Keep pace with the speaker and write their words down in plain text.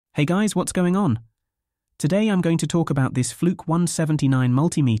Hey guys, what's going on? Today I'm going to talk about this Fluke 179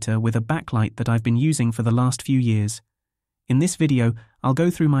 multimeter with a backlight that I've been using for the last few years. In this video, I'll go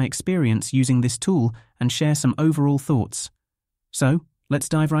through my experience using this tool and share some overall thoughts. So, let's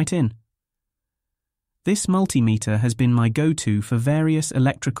dive right in. This multimeter has been my go-to for various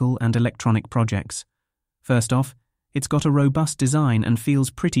electrical and electronic projects. First off, it's got a robust design and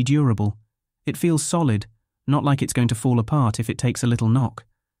feels pretty durable. It feels solid, not like it's going to fall apart if it takes a little knock.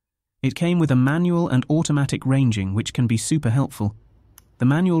 It came with a manual and automatic ranging, which can be super helpful. The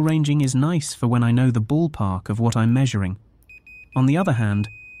manual ranging is nice for when I know the ballpark of what I'm measuring. On the other hand,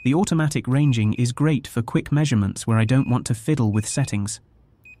 the automatic ranging is great for quick measurements where I don't want to fiddle with settings.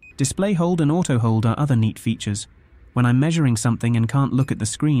 Display hold and auto hold are other neat features. When I'm measuring something and can't look at the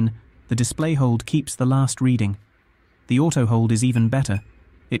screen, the display hold keeps the last reading. The auto hold is even better.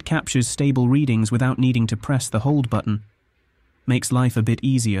 It captures stable readings without needing to press the hold button. Makes life a bit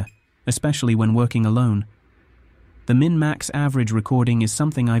easier, especially when working alone. The min-max average recording is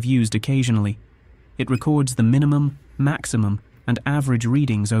something I've used occasionally. It records the minimum, maximum, and average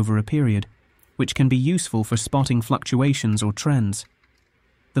readings over a period, which can be useful for spotting fluctuations or trends.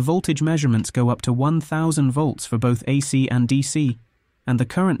 The voltage measurements go up to 1000 volts for both AC and DC, and the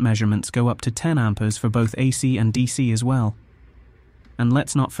current measurements go up to 10 amperes for both AC and DC as well. And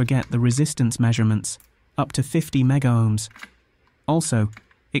let's not forget the resistance measurements, up to 50 megaohms. Also,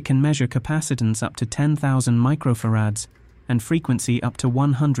 it can measure capacitance up to 10,000 microfarads and frequency up to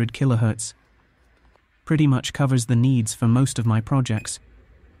 100 kilohertz. Pretty much covers the needs for most of my projects.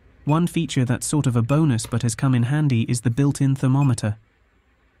 One feature that's sort of a bonus but has come in handy is the built-in thermometer.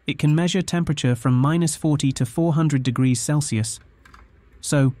 It can measure temperature from -40 to 400 degrees Celsius.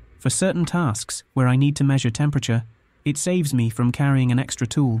 So, for certain tasks where I need to measure temperature, it saves me from carrying an extra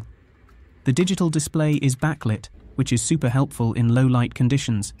tool. The digital display is backlit, which is super helpful in low-light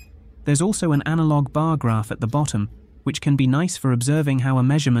conditions. There's also an analog bar graph at the bottom, which can be nice for observing how a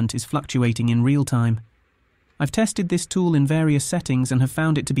measurement is fluctuating in real time. I've tested this tool in various settings and have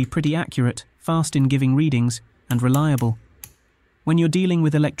found it to be pretty accurate, fast in giving readings, and reliable. When you're dealing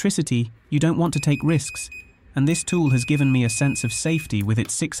with electricity, you don't want to take risks, and this tool has given me a sense of safety with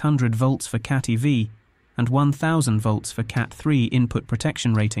its 600 volts for Cat-EV and 1000 volts for Cat-3 input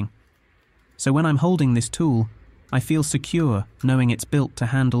protection rating. So when I'm holding this tool, I feel secure knowing it's built to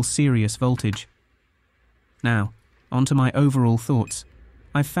handle serious voltage. Now, onto my overall thoughts.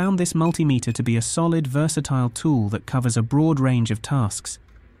 I've found this multimeter to be a solid, versatile tool that covers a broad range of tasks.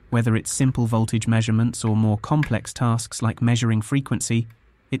 Whether it's simple voltage measurements or more complex tasks like measuring frequency,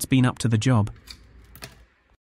 it's been up to the job.